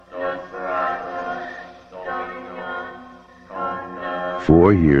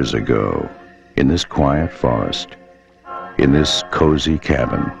4 years ago, in this quiet forest, in this cozy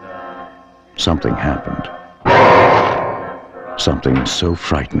cabin, something happened. Something so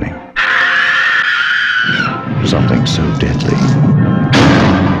frightening. Something so deadly.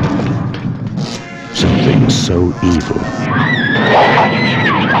 Something so evil.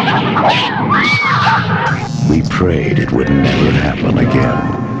 We prayed it would never happen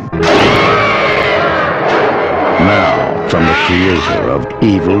again. Now, from the creator of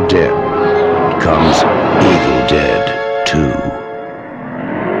Evil Dead, comes Evil Dead 2.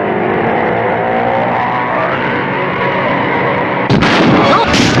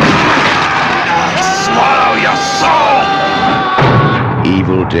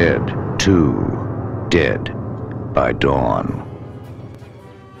 Evil Dead 2, Dead by Dawn.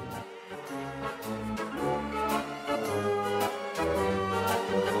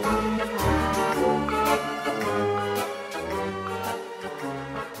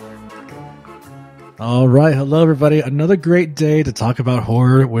 All right. Hello, everybody. Another great day to talk about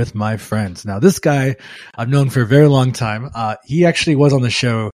horror with my friends. Now, this guy I've known for a very long time. He actually was on the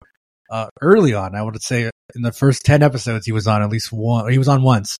show early on. I would say in the first 10 episodes, he was on at least one. He was on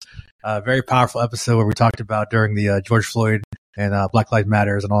once. Very powerful episode where we talked about during the George Floyd and Black Lives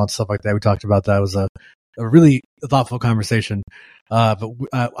Matters and all that stuff like that. We talked about that. It was a really thoughtful conversation. But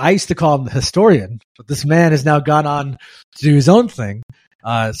I used to call him the historian, but this man has now gone on to do his own thing.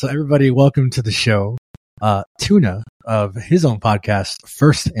 So everybody, welcome to the show, Tuna of his own podcast,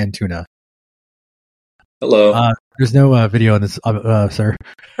 First and Tuna. Hello. There's no video on this, sir.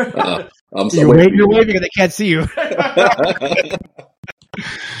 I'm you're waving and they can't see you.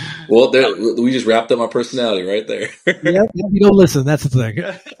 Well, we just wrapped up my personality right there. Yeah, you don't listen. That's the thing.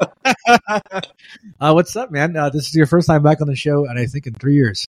 What's up, man? This is your first time back on the show, and I think in 3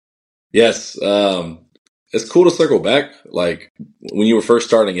 years. Yes. It's cool to circle back. Like when you were first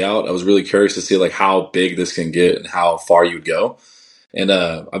starting out, I was really curious to see like how big this can get and how far you'd go. And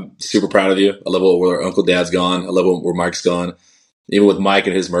I'm super proud of you. I love where Uncle Dad's gone. I love where Mike's gone. Even with Mike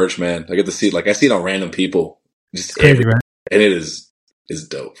and his merch, man, I get to see I see it on random people, just crazy, man. And it is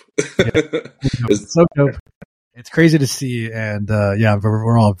dope. Yeah. It's so dope. It's crazy to see, and yeah,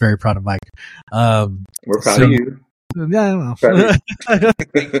 we're all very proud of Mike. We're proud of you. Yeah, I don't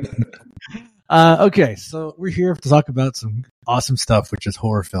know. Okay, so we're here to talk about some awesome stuff, which is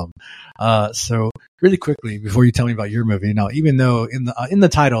horror film. So really quickly, before you tell me about your movie, now, even though in the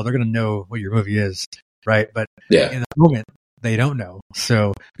title they're going to know what your movie is, right? But yeah, in the moment they don't know.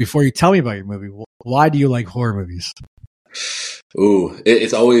 So before you tell me about your movie, why do you like horror movies? Ooh,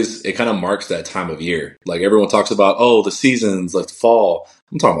 it kind of marks that time of year. Like everyone talks about, the seasons, like fall.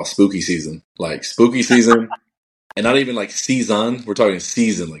 I'm talking about spooky season, and not even like season. We're talking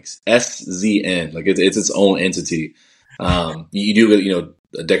season, like SZN. Like it's its own entity. You do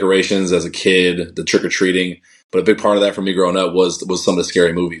decorations as a kid, the trick or treating, but a big part of that for me growing up was some of the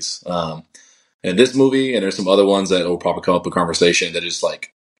scary movies. And this movie, and there's some other ones that will probably come up in conversation that just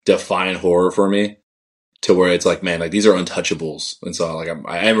like define horror for me. To where it's like, man, like these are untouchables, and so like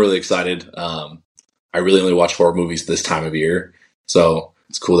I am really excited. I really only watch horror movies this time of year, so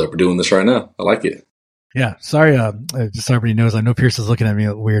it's cool that we're doing this right now. I like it. Yeah, sorry. Just so everybody knows, I know Pierce is looking at me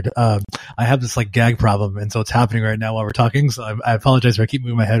weird. I have this like gag problem, and so it's happening right now while we're talking. So I apologize if I keep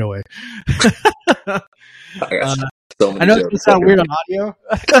moving my head away. I know it's gonna sound weird on audio,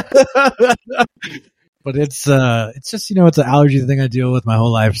 but it's just it's an allergy thing I deal with my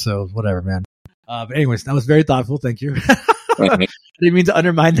whole life. So whatever, man. But anyways, that was very thoughtful. Thank you. I didn't mean to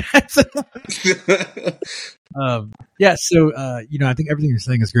undermine that. Yeah. So, I think everything you're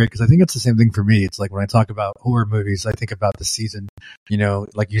saying is great because I think it's the same thing for me. It's like when I talk about horror movies, I think about the season,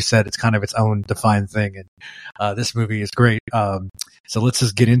 like you said, it's kind of its own defined thing. And, this movie is great. So let's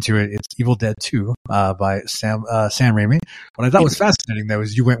just get into it. It's Evil Dead 2, by Sam Raimi. What I thought was fascinating though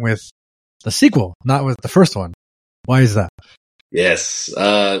is you went with the sequel, not with the first one. Why is that? Yes.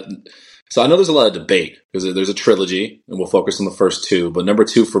 So I know there's a lot of debate because there's a trilogy and we'll focus on the first two, but number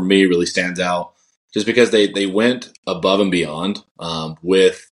 2 for me really stands out just because they went above and beyond,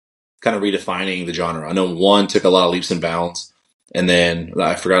 with kind of redefining the genre. I know 1 took a lot of leaps and bounds, and then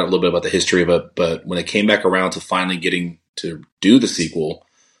I forgot a little bit about the history of it, but when it came back around to finally getting to do the sequel,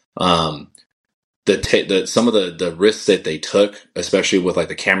 some of the risks that they took, especially with like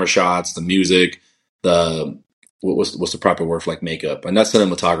the camera shots, the music, what's the proper word for like makeup? And not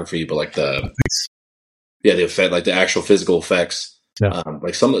cinematography, but like the effect, like the actual physical effects. Yeah.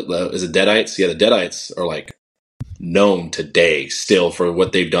 Like some of is it Deadites? Yeah, the Deadites are like known today still for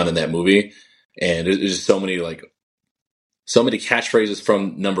what they've done in that movie. And there's just so so many catchphrases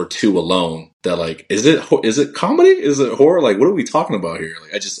from number 2 alone that like, is it comedy? Is it horror? Like, what are we talking about here?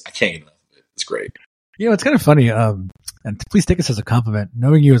 Like, I can't get enough of it. It's great. It's kind of funny. And please take this as a compliment.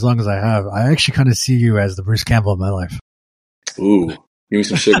 Knowing you as long as I have, I actually kind of see you as the Bruce Campbell of my life. Ooh, give me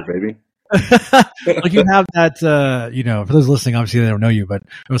some sugar, baby. Like you have that, for those listening, obviously they don't know you, but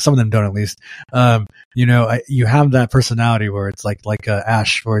some of them don't at least. You have that personality where it's like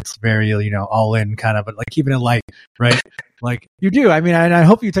Ash, where it's very, all in kind of, but like keeping it light, right? Like you do. I mean, and I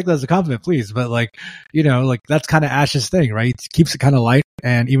hope you take that as a compliment, please. But like, that's kind of Ash's thing, right? He keeps it kind of light.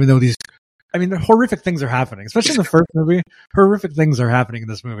 And even though the horrific things are happening, especially in the first movie, horrific things are happening in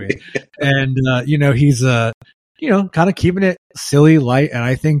this movie. And, he's, kind of keeping it silly, light. And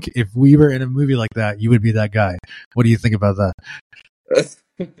I think if we were in a movie like that, you would be that guy. What do you think about that?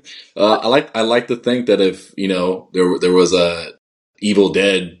 I like to think that if, there was a Evil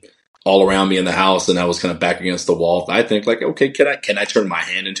Dead all around me in the house and I was kind of back against the wall, I think like, okay, can I turn my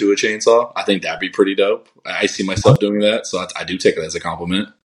hand into a chainsaw? I think that'd be pretty dope. I see myself doing that. So I do take it as a compliment.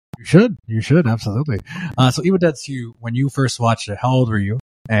 You should. Absolutely. So Evil Dead 2, when you first watched it, how old were you?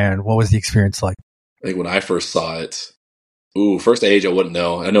 And what was the experience like? I think when I first saw it, first age, I wouldn't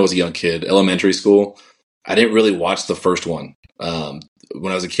know. I know I was a young kid, elementary school. I didn't really watch the first one.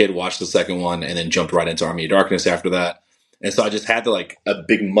 When I was a kid, watched the second one and then jumped right into Army of Darkness after that. And so I just had to like a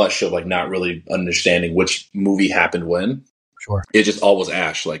big mush of like not really understanding which movie happened when. Sure. It just all was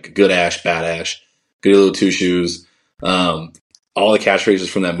Ash, like good Ash, bad Ash, good little two shoes. All the catchphrases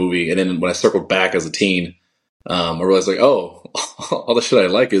from that movie. And then when I circled back as a teen, I realized like, oh, all the shit I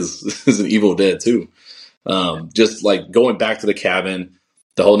like is an Evil Dead too. Just like going back to the cabin,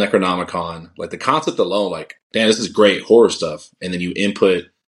 the whole Necronomicon, like the concept alone, like, damn, this is great horror stuff. And then you input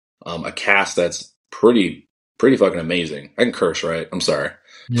a cast that's pretty fucking amazing. I can curse, right? I'm sorry.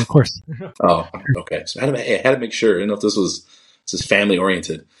 Yeah, of course. Oh, okay. So I had to make sure. I didn't know if this is family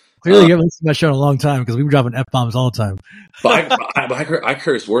oriented. Clearly, you haven't listened to my show in a long time because we were dropping F-bombs all the time. But I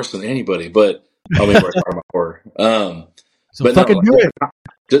curse worse than anybody, but I mean, we're talking about horror. So but fucking do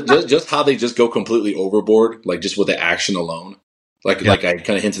it. Just how they just go completely overboard, like just with the action alone. Like I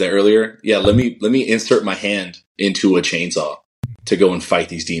kind of hinted at earlier. Yeah, let me insert my hand into a chainsaw to go and fight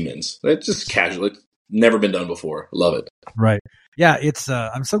these demons. It's just casual. It's never been done before. Love it. Right. Yeah, it's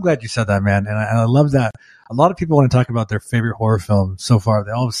I'm so glad you said that, man. And I love that. A lot of people want to talk about their favorite horror film so far.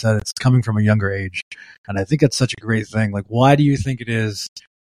 They all have said it's coming from a younger age. And I think it's such a great thing. Like, why do you think it is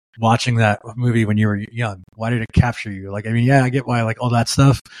watching that movie when you were young? Why did it capture you? Like, I mean, yeah, I get why, like, all that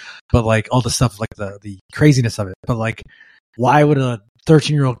stuff, but like all the stuff, like the craziness of it. But like, why would a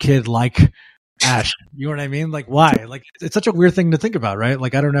 13-year-old kid like Ash? You know what I mean? Like, why? Like, it's such a weird thing to think about, right?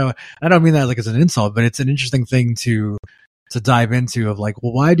 Like, I don't know. I don't mean that like as an insult, but it's an interesting thing to dive into of like,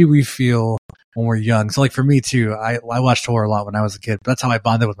 well, why do we feel when we're young? So like for me too, I watched horror a lot when I was a kid. That's how I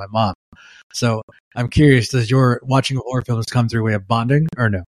bonded with my mom. So I'm curious, does your watching horror films come through a way of bonding or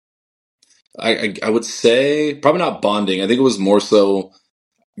no? I would say probably not bonding. I think it was more so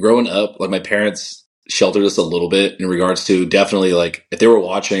growing up, like my parents sheltered us a little bit in regards to definitely like if they were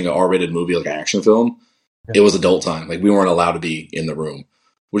watching an R-rated movie, like an action film, it was adult time. Like we weren't allowed to be in the room,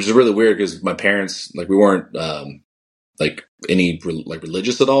 which is really weird because my parents, like we weren't, like any like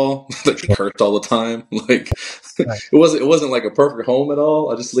religious at all. Like they cursed all the time. Like it wasn't like a perfect home at all.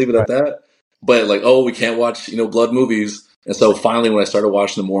 I'll just leave it at that. But like, oh, we can't watch, blood movies. And so finally, when I started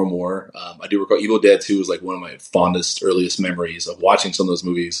watching them more and more, I do recall Evil Dead 2 was like one of my fondest, earliest memories of watching some of those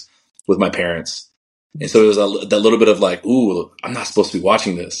movies with my parents. And so it was that little bit of like, ooh, I'm not supposed to be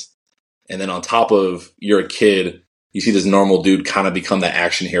watching this. And then on top of you're a kid, you see this normal dude kind of become the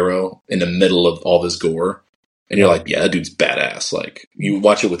action hero in the middle of all this gore. And you're like, yeah, that dude's badass. Like you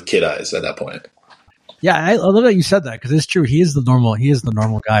watch it with kid eyes at that point. Yeah, I love that you said that because it's true. He is the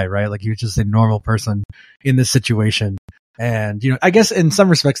normal guy, right? Like he was just a normal person in this situation. And, I guess in some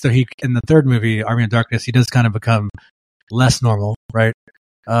respects, though, in the third movie, Army of Darkness, he does kind of become less normal, right?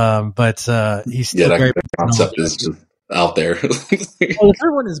 But he's still that concept is just out there. Well, the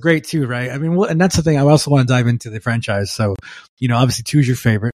third one is great too, right? I mean, and that's the thing. I also want to dive into the franchise. So, obviously 2 is your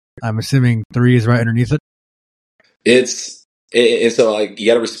favorite. I'm assuming 3 is right underneath it. It's so like you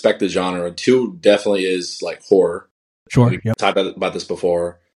got to respect the genre. 2 definitely is like horror. Sure. We talked about this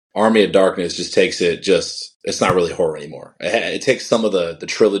before. Army of Darkness just takes it. It's not really horror anymore. It takes some of the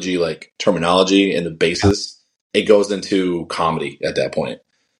trilogy like terminology and the basis. It goes into comedy at that point.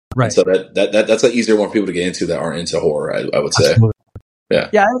 Right. And so that's an easier one for people to get into that aren't into horror. I would say. Absolutely. Yeah.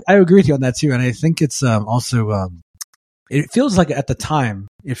 Yeah, I agree with you on that too. And I think it's also it feels like at the time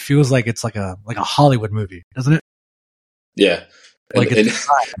it feels like it's like a Hollywood movie, doesn't it? Yeah. And, Like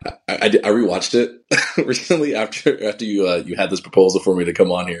and I rewatched it recently after you had this proposal for me to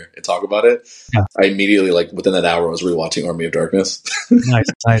come on here and talk about it. Yeah. I immediately, like within that hour, I was rewatching Army of Darkness. Nice.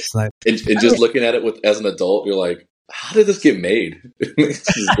 And just looking at it as an adult, you're like, how did this get made? It makes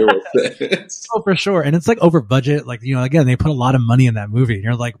zero sense. Oh, for sure. And it's like over budget. Like, again, they put a lot of money in that movie. And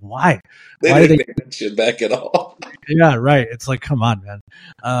you're like, why? They didn't make that shit back at all. Yeah, right. It's like, come on, man.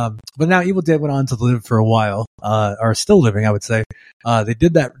 But now Evil Dead went on to live for a while, or still living, I would say. They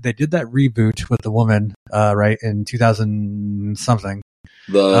did that reboot with the woman, right, in 2000 something.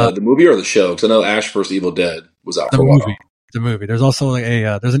 The movie or the show? Because I know Ash vs. Evil Dead was out for a while. The movie. There's also like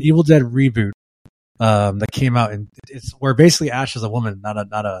there's an Evil Dead reboot, that came out, and it's where basically Ash is a woman, not a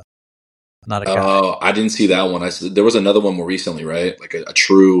guy. Oh, I didn't see that one. There was another one more recently, right? Like a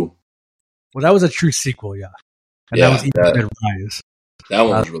true. Well, that was a true sequel, yeah. And that was Evil Dead Rise. That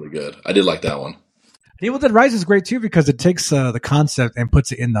one was really good. I did like that one. Evil Dead Rise is great too because it takes the concept and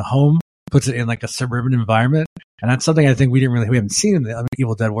puts it in the home, puts it in like a suburban environment, and that's something I think we haven't seen in the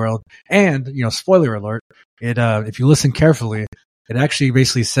Evil Dead world. And spoiler alert, it if you listen carefully, it actually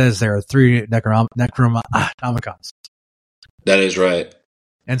basically says there are 3 Necronomicons. That is right.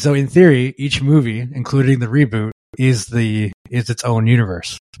 And so, in theory, each movie, including the reboot, is its own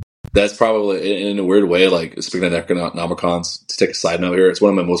universe. That's probably, in a weird way, like, speaking of Necronomicons, to take a side note here, it's one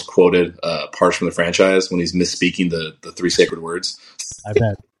of my most quoted parts from the franchise when he's misspeaking the 3 sacred words.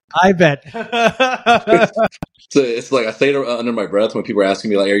 I bet. So it's like, I say it under my breath when people are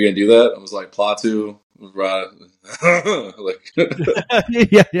asking me, like, are you going to do that? I was like, Platu. Like,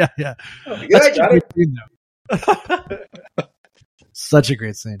 yeah. Yeah, I got it. Such a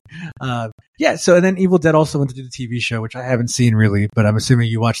great scene. Yeah, so and then Evil Dead also went to do the TV show, which I haven't seen really, but I'm assuming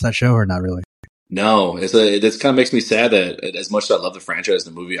you watched that show or not really? No, it kind of makes me sad that as much as I love the franchise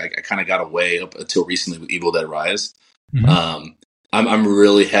and the movie, I kind of got away up until recently with Evil Dead Rise. Mm-hmm. I'm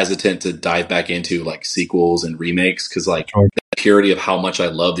really hesitant to dive back into like sequels and remakes because like the purity of how much I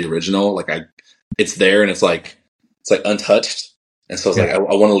love the original, like it's there and it's like untouched. And so it's like, I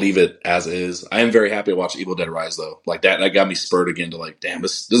want to leave it as is. I am very happy to watch Evil Dead Rise, though. Like, that got me spurred again to, like, damn,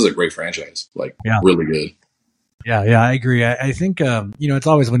 this is a great franchise. Like, really good. Yeah, I agree. I think, it's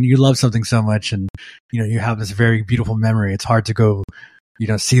always when you love something so much and, you have this very beautiful memory, it's hard to go,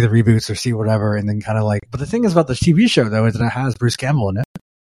 see the reboots or see whatever and then kind of like, but the thing is about the TV show, though, is that it has Bruce Campbell in it.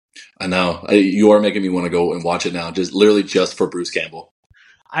 I know. You are making me want to go and watch it now, just for Bruce Campbell.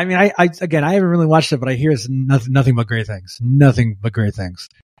 I mean, I haven't really watched it, but I hear it's nothing but great things. Nothing but great things.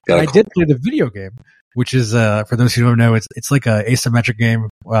 And I did play the video game, which is, for those who don't know, it's like a asymmetric game,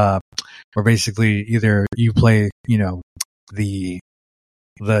 where basically either you play, the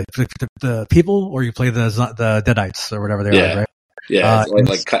people or you play the Deadites or whatever they are, right? Yeah.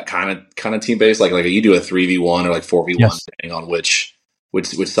 It's like kind of team based. Like you do a 3v1 or like 4v1, depending on which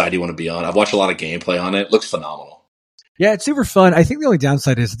side you want to be on. I've watched a lot of gameplay on it. It looks phenomenal. Yeah, it's super fun. I think the only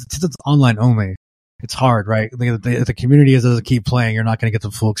downside is since it's online only, it's hard, right? If the community doesn't keep playing, you're not going to get the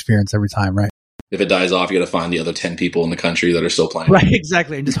full experience every time, right? If it dies off, you got to find the other 10 people in the country that are still playing. Right,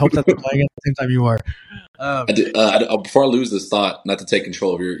 exactly. And just hope that they're playing at the same time you are. Before I lose this thought, not to take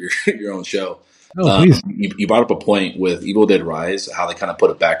control of your own show, please. You brought up a point with Evil Dead Rise, how they kind of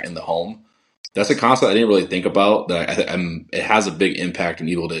put it back in the home. That's a concept I didn't really think about. It has a big impact in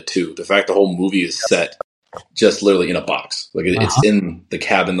Evil Dead 2. The fact the whole movie is set just literally in a box. Like it's in the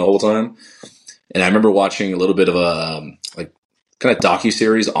cabin the whole time. And I remember watching a little bit of a kind of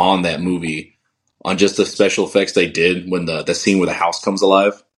docuseries on that movie on just the special effects they did when the scene where the house comes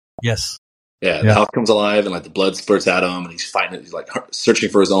alive. Yes. Yeah, the house comes alive and like the blood spurts at him and he's fighting it. He's like searching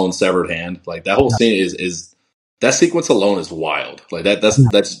for his own severed hand. Like that whole scene is that sequence alone is wild. Like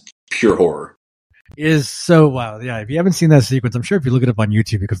that's pure horror. It is so wild. Yeah. If you haven't seen that sequence, I'm sure if you look it up on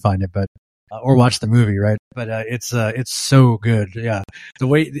YouTube, you could find it, but or watch the movie, right? But it's so good. Yeah, the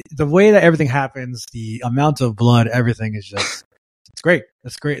way that everything happens, the amount of blood, everything is just it's great.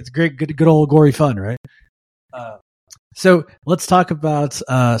 It's great. It's great. Good old gory fun, right? So let's talk about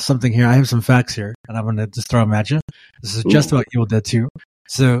something here. I have some facts here, and I'm going to just throw them at you. This is just about Evil Dead 2.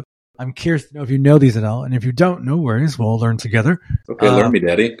 So I'm curious to know if you know these at all, and if you don't, no worries. We'll learn together. Okay, learn me,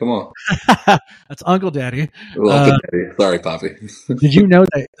 Daddy. Come on. That's Uncle Daddy. Well, Uncle Daddy. Sorry, Poppy. Did you know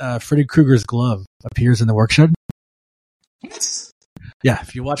that Freddy Krueger's glove appears in the workshed? What? Yeah,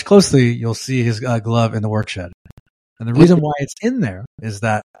 if you watch closely, you'll see his glove in the workshed. And the reason why it's in there is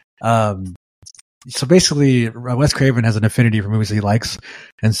that, so basically, Wes Craven has an affinity for movies that he likes.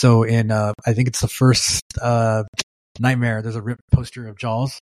 And so in, I think it's the first Nightmare, there's a ripped poster of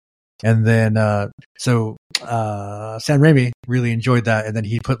Jaws. And then Sam Raimi really enjoyed that, and then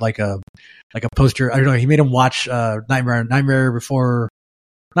he put like a poster. I don't know. He made him watch Nightmare on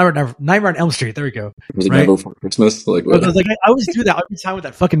Elm Street. There we go. Was it right? Nightmare Before Christmas? Like, what? I was like, I always do that every time with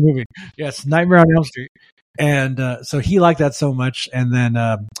that fucking movie. Yes, Nightmare on Elm Street. And so he liked that so much. And then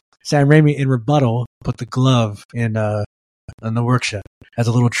Sam Raimi, in rebuttal, put the glove in the workshop as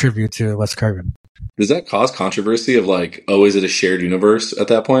a little tribute to Wes Craven. Does that cause controversy of like, oh, is it a shared universe at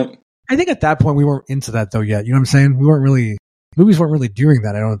that point? I think at that point we weren't into that though yet. You know what I'm saying? Movies weren't really doing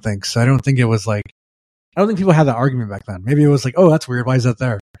that. I don't think so. I don't think people had that argument back then. Maybe it was like, oh, that's weird. Why is that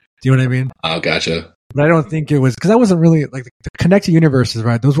there? Do you know what I mean? Oh, gotcha. But I don't think it was, because that wasn't really like the connected universes,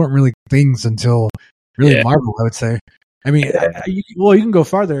 right? Those weren't really things until really Marvel, I would say. I mean, you can go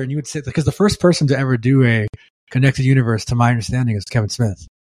farther and you would say, because the first person to ever do a connected universe, to my understanding, is Kevin Smith.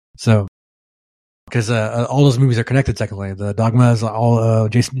 So, because all those movies are connected technically. The Dogmas, all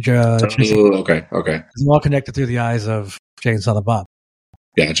Jason. Okay. It's all connected through the eyes of Jay and Silent Bob.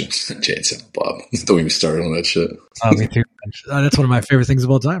 Gotcha. Jay and Silent Bob. Don't even start on that shit. Me too. That's one of my favorite things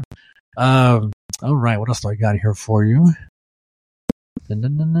of all time. All right, what else do I got here for you? I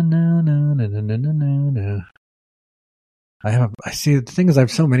see the thing is I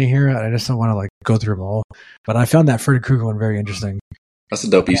have so many here. I just don't want to like go through them all. But I found that Freddy Krueger one very interesting. That's a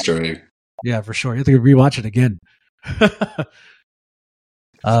dope Easter egg. Yeah, for sure. You have to rewatch it again.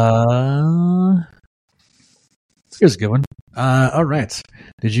 Here's a good one. All right.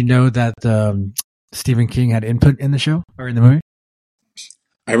 Did you know that Stephen King had input in the show or in the movie?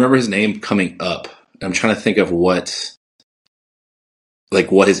 I remember his name coming up. I'm trying to think of what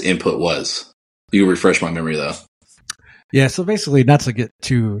his input was. You refresh my memory though. Yeah, so basically, not to get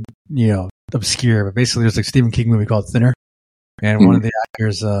too obscure, but basically, there's a Stephen King movie called Thinner, and one of the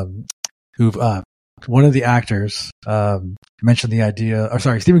actors mentioned the idea. Or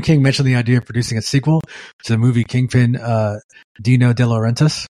sorry, Stephen King mentioned the idea of producing a sequel to the movie Kingpin. Dino De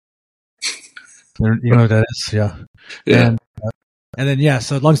Laurentiis. You know what that is, yeah. And then,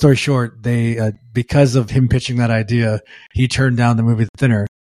 so long story short, they because of him pitching that idea, he turned down the movie Thinner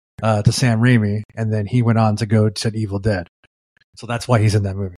to Sam Raimi, and then he went on to go to Evil Dead. So that's why he's in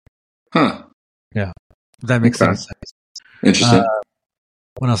that movie. Huh. Yeah. That makes sense. Interesting.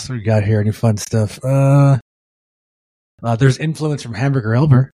 What else do we got here? Any fun stuff? There's influence from Hamburger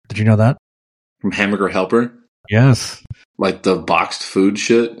Helper. Did you know that? From Hamburger Helper? Yes. Like the boxed food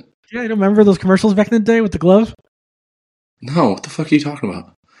shit? Yeah, you don't remember those commercials back in the day with the glove? No, what the fuck are you talking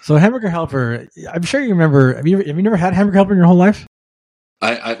about? So Hamburger Helper, I'm sure you remember. Have you never had Hamburger Helper in your whole life?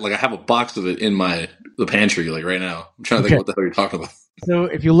 I have a box of it in the pantry like right now. I'm trying to think what the hell you're talking about. So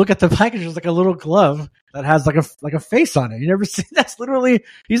if you look at the package, there's like a little glove that has like a face on it. You never seen that's literally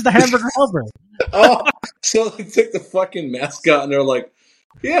he's the Hamburger Helper. Oh, so they took the fucking mascot and they're like,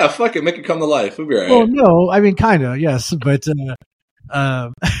 yeah, fuck it, make it come to life. We'll be all right. Well, no, I mean kind of, yes, but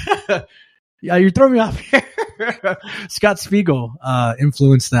yeah, you're throwing me off here. Scott Spiegel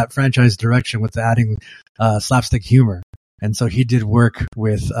influenced that franchise direction with adding slapstick humor, and so he did work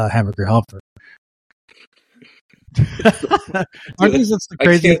with Hamburger Helper. Aren't these the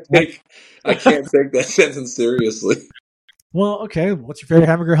craziest? I can't take that sentence seriously. Well, okay. What's your favorite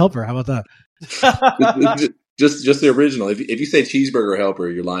Hamburger Helper? How about that? just the original. If you say cheeseburger helper,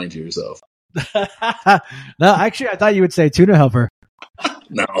 you're lying to yourself. No, actually, I thought you would say tuna helper.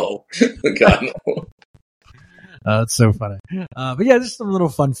 No, God no. That's so funny. But yeah, there's some little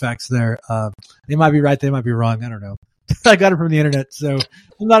fun facts there. They might be right, they might be wrong. I don't know. I got it from the internet, so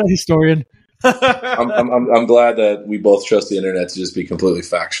I'm not a historian. I'm glad that we both trust the internet to just be completely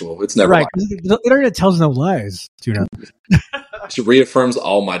factual. It's never right. The internet tells no lies, Tuna. It reaffirms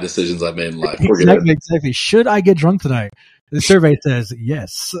all my decisions I've made in life. Exactly. Should I get drunk tonight? The survey says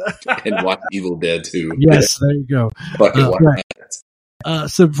yes. And watch Evil Dead 2. Yes, there you go. Right.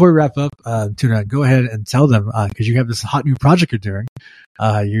 So before we wrap up, Tuna, go ahead and tell them, because you have this hot new project you're doing.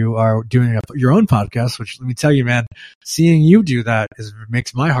 You are doing your own podcast, which let me tell you, man, seeing you do that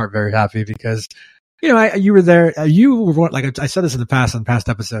makes my heart very happy because, you were there. You were one, like I said this in past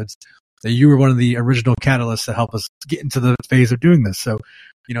episodes, that you were one of the original catalysts to help us get into the phase of doing this. So,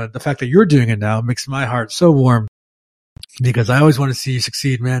 the fact that you're doing it now makes my heart so warm. Because I always want to see you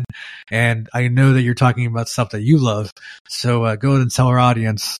succeed, man. And I know that you're talking about stuff that you love. So go ahead and tell our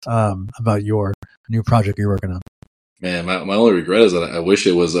audience about your new project you're working on. Man, my only regret is that I wish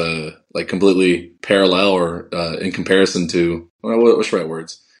it was completely parallel or in comparison to, what's the right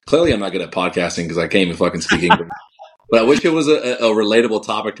words? Clearly I'm not good at podcasting because I can't even fucking speak English. But I wish it was a relatable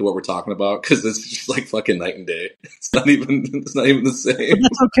topic to what we're talking about because it's just like fucking night and day. It's not even the same. But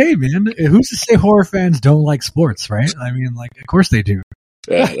that's okay, man. Who's to say horror fans don't like sports, right? I mean, like, of course they do.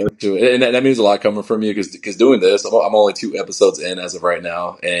 Yeah, that's true. And that means a lot coming from you because doing this, I'm only 2 episodes in as of right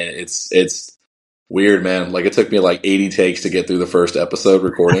now, and it's weird, man. Like it took me like 80 takes to get through the first episode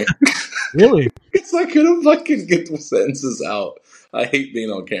recording. Really? Because I couldn't fucking get the sentences out. I hate being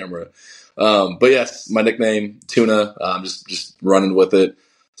on camera. But yes, my nickname Tuna. I'm just running with it.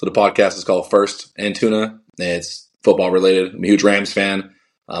 So the podcast is called First and Tuna. And it's football related. I'm a huge Rams fan,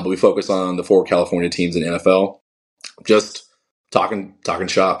 but we focus on the 4 California teams in the NFL. Just talking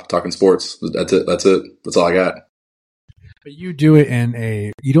shop, talking sports. That's it. That's all I got. But you do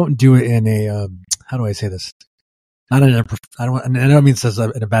it you don't do it in a, how do I say this? Not in a, I don't mean this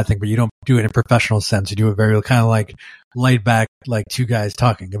in a bad thing, but you don't do it in a professional sense. You do it very kind of like laid back, like 2 guys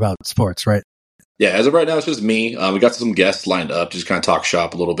talking about sports, right? Yeah, as of right now, it's just me. We got some guests lined up to just kind of talk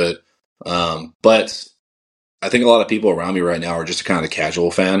shop a little bit. But I think a lot of people around me right now are just kind of a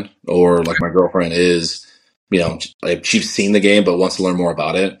casual fan, or like my girlfriend is, like she's seen the game but wants to learn more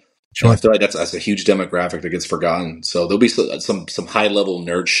about it. Sure. And I feel like that's a huge demographic that gets forgotten. So there'll be some high level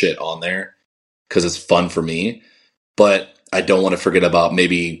nerd shit on there because it's fun for me. But I don't want to forget about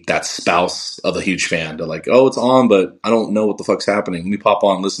maybe that spouse of a huge fan. They're like, oh, it's on, but I don't know what the fuck's happening. Let me pop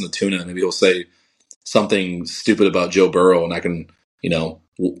on, listen to Tuna, and maybe he'll say something stupid about Joe Burrow, and I can,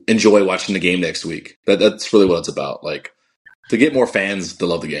 enjoy watching the game next week. That's really what it's about. Like, to get more fans to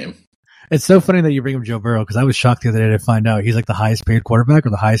love the game. It's so funny that you bring up Joe Burrow because I was shocked the other day to find out he's like the highest paid quarterback or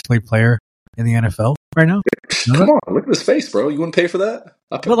the highest paid player in the NFL right now. Come on, look at his face, bro. You wouldn't pay for that?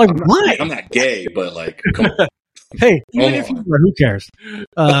 But like, why? I'm not gay, but like, come on. Hey, even if you were, who cares?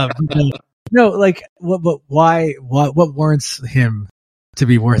 No, like, why? What warrants him to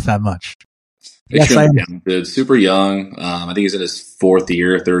be worth that much? Yes, I am. Dude, super young. I think he's in his third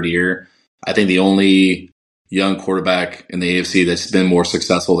year. I think the only young quarterback in the AFC that's been more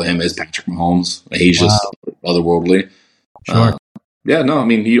successful than him is Patrick Mahomes. He's just otherworldly. Sure.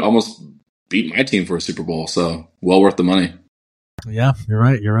 He almost beat my team for a Super Bowl, so well worth the money. Yeah, you're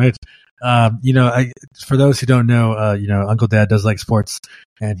right. For those who don't know, Uncle Dad does like sports,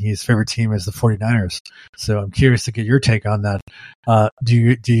 and his favorite team is the 49ers. So I'm curious to get your take on that. Do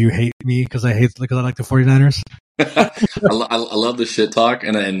you hate me because I like the 49ers? I love the shit talk,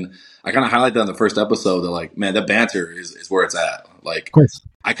 and I kind of highlight that in the first episode. That like, man, that banter is where it's at. Like, of course.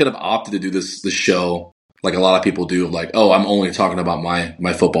 I could have opted to do this show like a lot of people do, of like, oh, I'm only talking about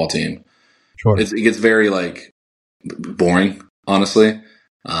my football team. Sure, it gets very like boring, honestly.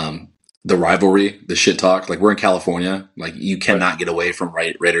 The rivalry, the shit talk, like we're in California, like you cannot get away from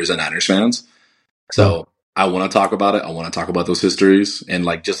Raiders and Niners fans. So I want to talk about it. I want to talk about those histories, and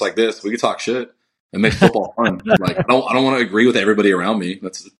like just like this, we can talk shit. It makes football fun. Like I don't want to agree with everybody around me.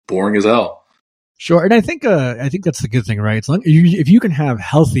 That's boring as hell. Sure, and I think that's the good thing, right? If you can have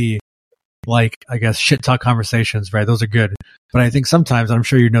healthy, like I guess shit talk conversations, right? Those are good. But I think sometimes, and I'm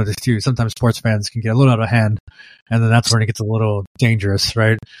sure you know this too, sometimes sports fans can get a little out of hand, and then that's when it gets a little dangerous,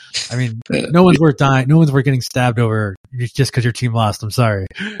 right? I mean, no one's worth dying. No one's worth getting stabbed over just because your team lost. I'm sorry.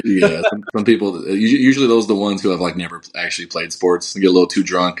 Yeah, some people, usually those are the ones who have like never actually played sports, and get a little too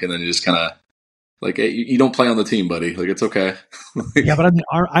drunk, and then you just kind of like, hey, you don't play on the team, buddy. Like it's okay. Yeah, but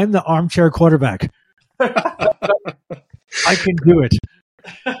I'm the armchair quarterback. I can do it.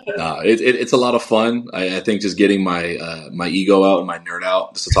 It's a lot of fun. I think just getting my my ego out and my nerd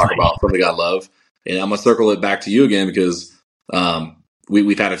out just to talk about something I love. And I'm gonna circle it back to you again because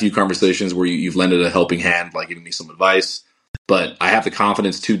we've had a few conversations where you've lended a helping hand, like giving me some advice. But I have the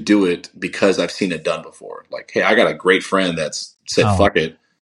confidence to do it because I've seen it done before. Like, hey, I got a great friend that's said, "Fuck it,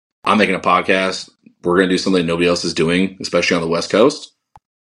 I'm making a podcast. We're gonna do something nobody else is doing, especially on the West Coast.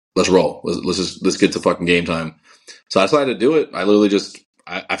 Let's roll. Let's get to fucking game time." So I decided to do it. I literally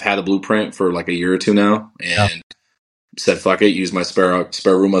I've had a blueprint for like a year or two now, and said, "Fuck it." Use my spare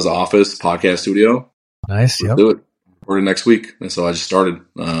room as an office podcast studio. Nice. Let's do it. We're next week, and so I just started.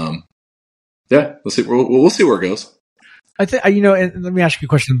 Let's see. We'll see where it goes. I think and let me ask you a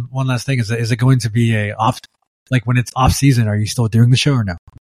question. One last thing: is it going to be a off? Like when it's off season, are you still doing the show or no?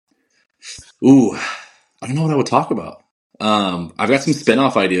 Ooh, I don't know what I would talk about. I've got some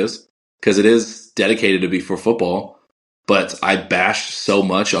spinoff ideas because it is dedicated to be for football. But I bash so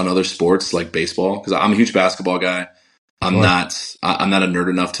much on other sports like baseball because I'm a huge basketball guy. I'm not a nerd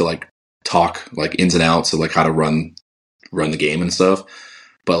enough to like talk like ins and outs of like how to run the game and stuff.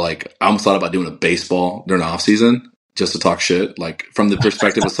 But like I almost thought about doing a baseball during the off season just to talk shit. Like from the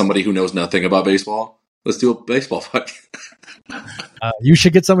perspective of somebody who knows nothing about baseball, let's do a baseball fight. You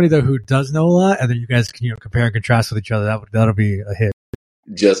should get somebody though who does know a lot, and then you guys can compare and contrast with each other. That'll be a hit.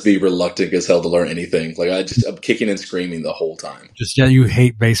 Just be reluctant as hell to learn anything. Like I'm kicking and screaming the whole time. You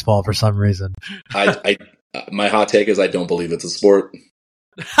hate baseball for some reason. My hot take is I don't believe it's a sport.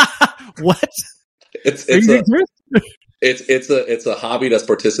 What? It's Are you dangerous? it's a hobby that's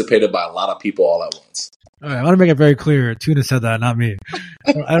participated by a lot of people all at once. All right, I want to make it very clear. Tuna said that, not me.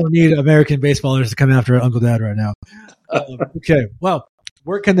 I don't need American baseballers to come after Uncle Dad right now. Okay, well,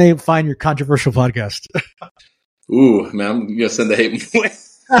 where can they find your controversial podcast? Ooh, man, I'm gonna send the hate my way.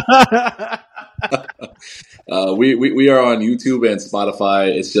 We are on YouTube and Spotify.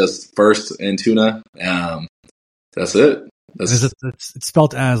 It's just First and Tuna. That's it. It's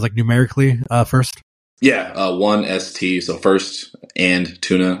spelled as like numerically first? Yeah, 1ST. So First and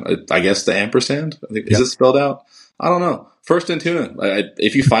Tuna. I guess the ampersand. Is it spelled out? I don't know. First and Tuna.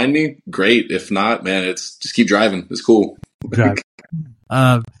 If you find me, great. If not, man, just keep driving. It's cool. Drive.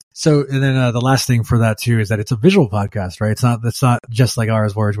 So, and then the last thing for that too is that it's a visual podcast, right? It's not just like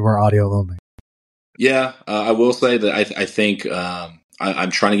ours where we're audio only. Yeah, I will say that I think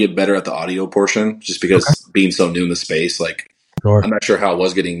I'm trying to get better at the audio portion, just because being so new in the space, like I'm not sure how it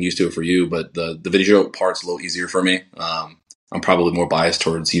was getting used to it for you, but the video part's a little easier for me. I'm probably more biased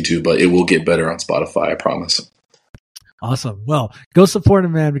towards YouTube, but it will get better on Spotify, I promise. Awesome. Well, go support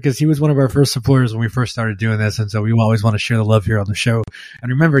him, man, because he was one of our first supporters when we first started doing this. And so we always want to share the love here on the show. And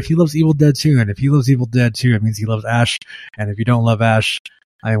remember, he loves Evil Dead 2. And if he loves Evil Dead 2, it means he loves Ash. And if you don't love Ash,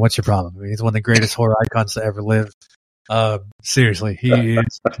 I mean, what's your problem? I mean, he's one of the greatest horror icons to ever live. Seriously, he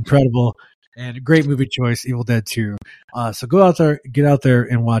is incredible and a great movie choice, Evil Dead 2. So go out there, get out there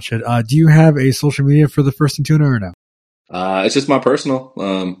and watch it. Do you have a social media for the First and Tuna or no? It's just my personal.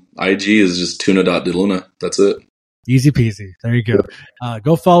 IG is just tuna.deluna. That's it. Easy peasy. There you go.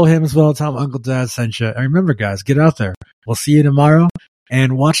 Go follow him as well. Tell him Uncle Dad sent you. And remember, guys, get out there. We'll see you tomorrow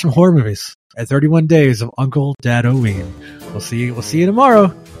and watch some horror movies at 31 Days of UncleDad-O-Ween. We'll see you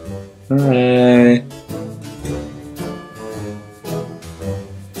tomorrow. Bye.